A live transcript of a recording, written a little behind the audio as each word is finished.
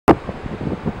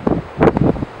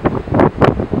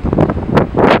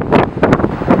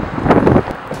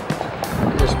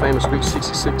famous Route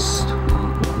 66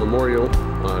 memorial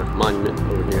monument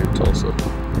over here in Tulsa.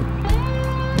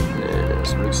 And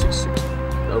it's Route 66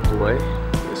 out the way.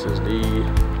 This is the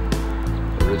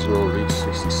original Route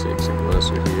 66. It was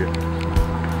through here.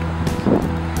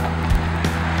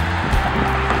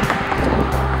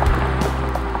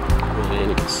 And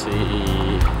you can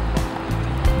see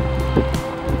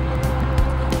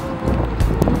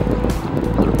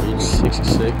the Route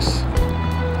 66.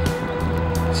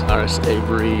 Cyrus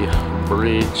Avery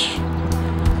Bridge,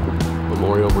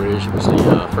 Memorial Bridge. It was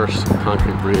the first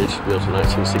concrete bridge built in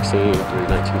 1916 through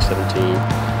 1917.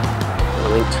 It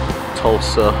linked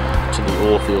Tulsa to the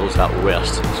oil fields out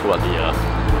west. That's what the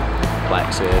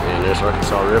plaque said. And there's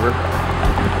Arkansas River.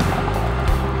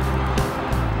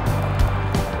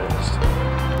 There's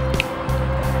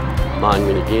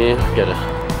monument again.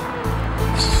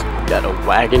 Got a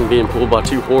wagon being pulled by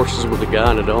 2 horses with a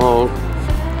guy and a dog.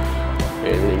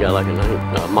 And then you got like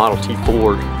a Model T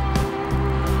Ford.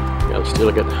 Yeah,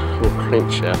 still got the little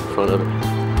crankshaft in front of it.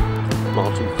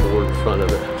 Model T Ford in front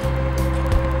of it.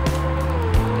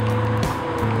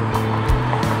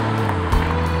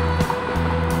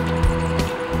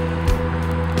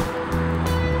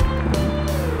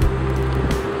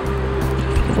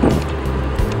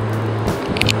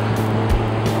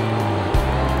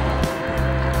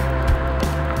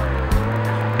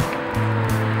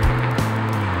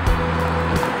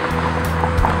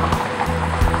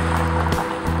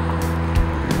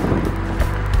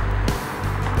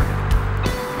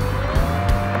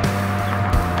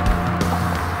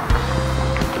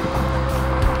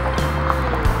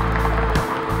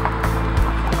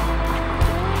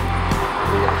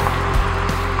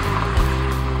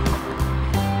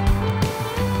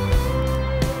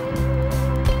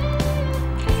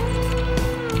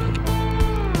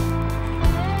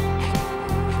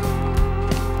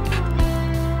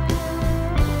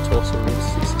 Tulsa,